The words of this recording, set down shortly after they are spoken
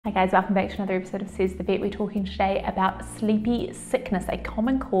Hi guys, welcome back to another episode of Sez the Vet. We're talking today about sleepy sickness, a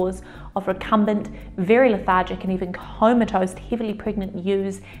common cause of recumbent, very lethargic and even comatose, heavily pregnant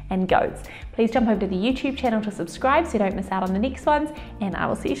ewes and goats. Please jump over to the YouTube channel to subscribe so you don't miss out on the next ones, and I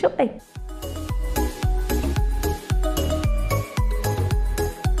will see you shortly.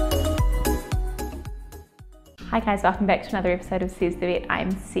 Hi guys, welcome back to another episode of Sez the Vet.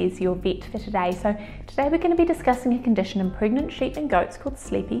 I'm Sez, your vet for today. So today we're going to be discussing a condition in pregnant sheep and goats called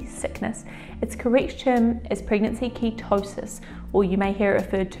sleepy sickness. Its correct term is pregnancy ketosis, or you may hear it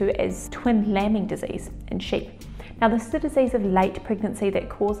referred to as twin lambing disease in sheep. Now this is a disease of late pregnancy that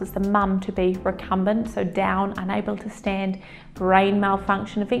causes the mum to be recumbent, so down, unable to stand, brain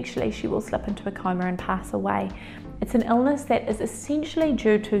malfunction. Eventually she will slip into a coma and pass away. It's an illness that is essentially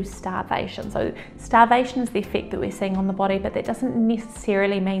due to starvation. So starvation is the effect that we're seeing on the body, but that doesn't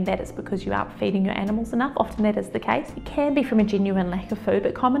necessarily mean that it's because you aren't feeding your animals enough. Often that is the case. It can be from a genuine lack of food,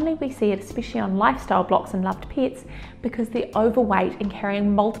 but commonly we see it especially on lifestyle blocks and loved pets because they're overweight and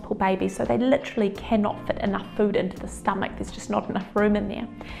carrying multiple babies, so they literally cannot fit enough food into the stomach. There's just not enough room in there.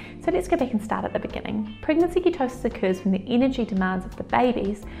 So let's go back and start at the beginning. Pregnancy ketosis occurs when the energy demands of the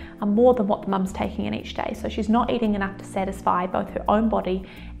babies are more than what the mum's taking in each day. So she's not eating enough to satisfy both her own body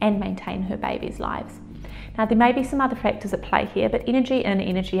and maintain her baby's lives. Now there may be some other factors at play here, but energy in,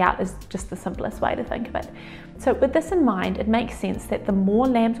 energy out is just the simplest way to think of it. So with this in mind, it makes sense that the more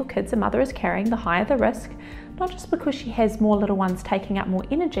lambs or kids a mother is carrying, the higher the risk, not just because she has more little ones taking up more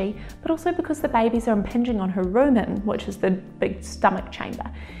energy, but also because the babies are impinging on her rumen, which is the big stomach chamber,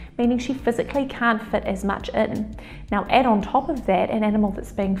 meaning she physically can't fit as much in. Now add on top of that an animal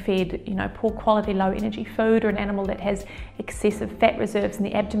that's being fed, poor quality, low energy food, or an animal that has excessive fat reserves in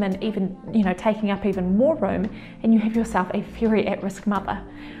the abdomen, even, taking up even more room, and you have yourself a very at-risk mother.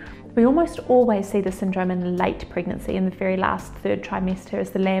 We almost always see the syndrome in late pregnancy, in the very last third trimester, as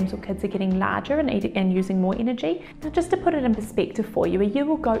the lambs or kids are getting larger and using more energy. Now just to put it in perspective for you, a ewe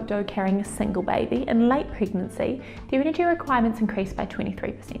or goat doe carrying a single baby in late pregnancy, their energy requirements increase by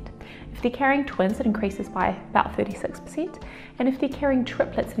 23%. If they're carrying twins, it increases by about 36%, and if they're carrying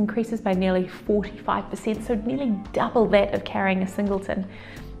triplets, it increases by nearly 45%, so nearly double that of carrying a singleton.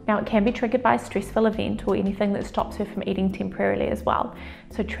 Now it can be triggered by a stressful event or anything that stops her from eating temporarily as well.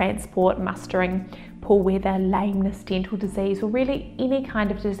 So transport, mustering, poor weather, lameness, dental disease, or really any kind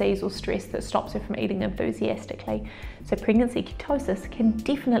of disease or stress that stops her from eating enthusiastically. So pregnancy ketosis can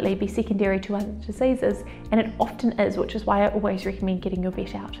definitely be secondary to other diseases, and it often is, which is why I always recommend getting your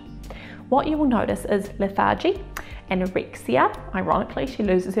vet out. What you will notice is lethargy, anorexia, ironically she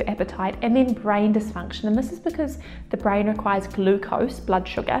loses her appetite, and then brain dysfunction. And this is because the brain requires glucose, blood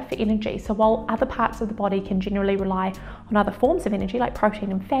sugar, for energy. So while other parts of the body can generally rely on other forms of energy like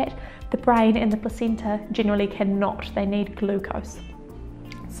protein and fat, the brain and the placenta generally cannot. They need glucose.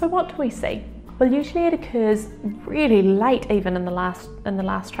 So what do we see? Well, usually it occurs really late, even in the last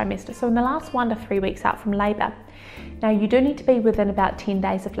trimester, so in the last 1 to 3 weeks out from labour. Now you do need to be within about 10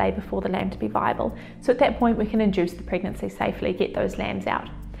 days of labour for the lamb to be viable, so at that point we can induce the pregnancy safely, get those lambs out.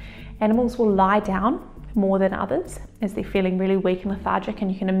 Animals will lie down more than others as they're feeling really weak and lethargic,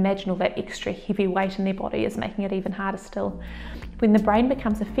 and you can imagine all that extra heavy weight in their body is making it even harder still. When the brain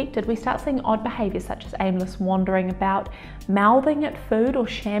becomes affected, we start seeing odd behaviours such as aimless wandering about, mouthing at food, or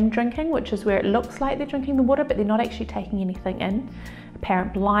sham drinking, which is where it looks like they're drinking the water but they're not actually taking anything in,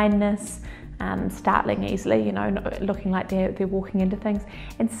 apparent blindness, startling easily, looking like they're walking into things,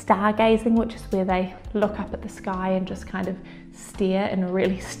 and stargazing, which is where they look up at the sky and just kind of stare in a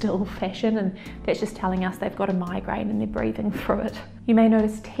really still fashion, and that's just telling us they've got a migraine and they're breathing through it. You may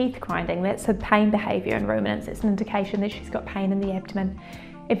notice teeth grinding. That's a pain behaviour in ruminants. It's an indication that she's got pain in the abdomen.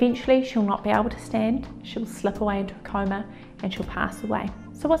 Eventually she'll not be able to stand, she'll slip away into a coma, and she'll pass away.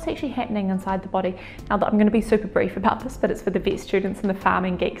 So what's actually happening inside the body? Now I'm going to be super brief about this, but it's for the vet students and the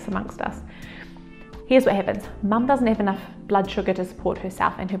farming geeks amongst us. Here's what happens. Mum doesn't have enough blood sugar to support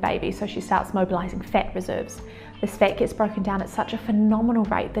herself and her baby, so she starts mobilising fat reserves. This fat gets broken down at such a phenomenal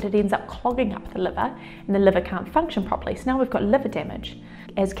rate that it ends up clogging up the liver, and the liver can't function properly. So now we've got liver damage.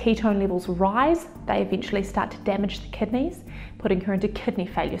 As ketone levels rise, they eventually start to damage the kidneys, putting her into kidney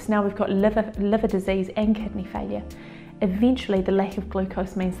failure. So now we've got liver disease and kidney failure. Eventually the lack of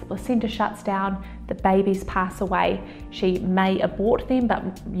glucose means the placenta shuts down, the babies pass away. She may abort them, but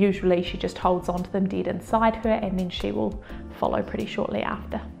usually she just holds on to them dead inside her, and then she will follow pretty shortly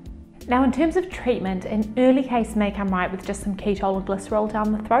after. Now in terms of treatment, an early case may come right with just some ketol or glycerol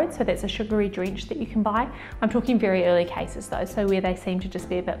down the throat, so that's a sugary drench that you can buy. I'm talking very early cases though, so where they seem to just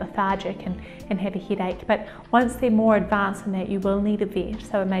be a bit lethargic and have a headache. But once they're more advanced than that, you will need a vet,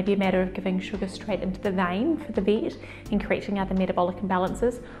 so it may be a matter of giving sugar straight into the vein for the vet and correcting other metabolic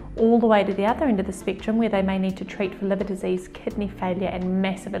imbalances, all the way to the other end of the spectrum where they may need to treat for liver disease, kidney failure and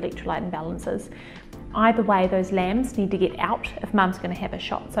massive electrolyte imbalances. Either way, those lambs need to get out if mum's going to have a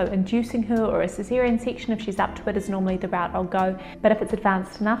shot. So inducing her or a cesarean section, if she's up to it, is normally the route I'll go. But if it's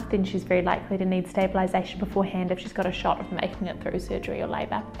advanced enough, then she's very likely to need stabilisation beforehand if she's got a shot of making it through surgery or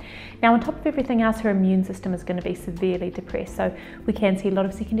labour. Now on top of everything else, her immune system is going to be severely depressed. So we can see a lot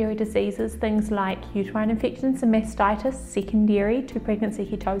of secondary diseases, things like uterine infections and mastitis, secondary to pregnancy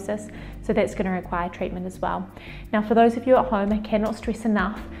ketosis. So that's going to require treatment as well. Now for those of you at home, I cannot stress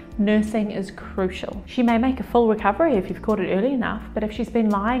enough, nursing is crucial. She may make a full recovery if you've caught it early enough, but if she's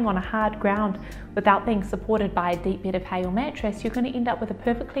been lying on a hard ground without being supported by a deep bed of hay or mattress, you're going to end up with a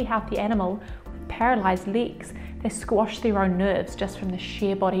perfectly healthy animal with paralysed legs. They squash their own nerves just from the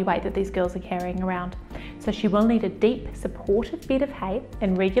sheer body weight that these girls are carrying around. So she will need a deep, supportive bed of hay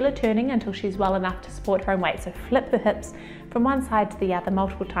and regular turning until she's well enough to support her own weight. So flip the hips from one side to the other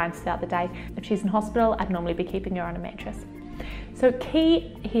multiple times throughout the day. If she's in hospital, I'd normally be keeping her on a mattress. So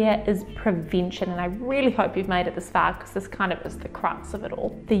key here is prevention, and I really hope you've made it this far because this kind of is the crux of it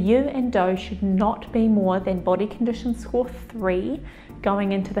all. The ewe and doe should not be more than body condition score 3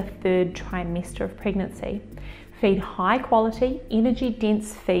 going into the 3rd trimester of pregnancy. Feed high quality, energy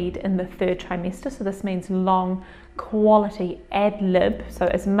dense feed in the 3rd trimester, so this means long quality ad lib, so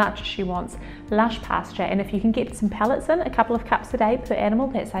as much as she wants, lush pasture, and if you can get some pellets in, a couple of cups a day per animal,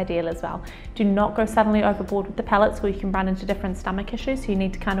 that's ideal as well. Do not go suddenly overboard with the pellets or you can run into different stomach issues, so you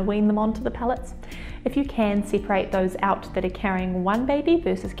need to kind of wean them onto the pellets. If you can, separate those out that are carrying one baby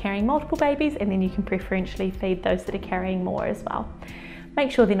versus carrying multiple babies, and then you can preferentially feed those that are carrying more as well.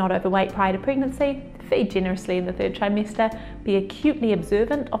 Make sure they're not overweight prior to pregnancy, feed generously in the 3rd trimester, be acutely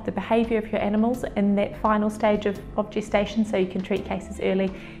observant of the behaviour of your animals in that final stage of gestation so you can treat cases early,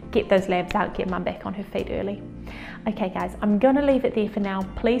 get those lambs out, get mum back on her feet early. Okay guys, I'm going to leave it there for now.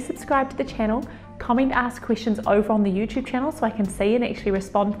 Please subscribe to the channel, comment, ask questions over on the YouTube channel so I can see and actually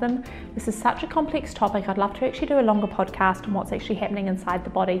respond to them. This is such a complex topic. I'd love to actually do a longer podcast on what's actually happening inside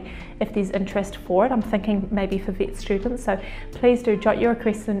the body if there's interest for it. I'm thinking maybe for vet students, so please do jot your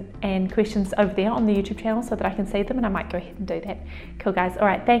requests and questions over there on the YouTube channel so that I can see them, and I might go ahead and do that. Cool guys,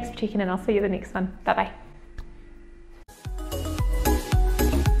 alright, thanks for checking in. I'll see you in the next one. Bye bye.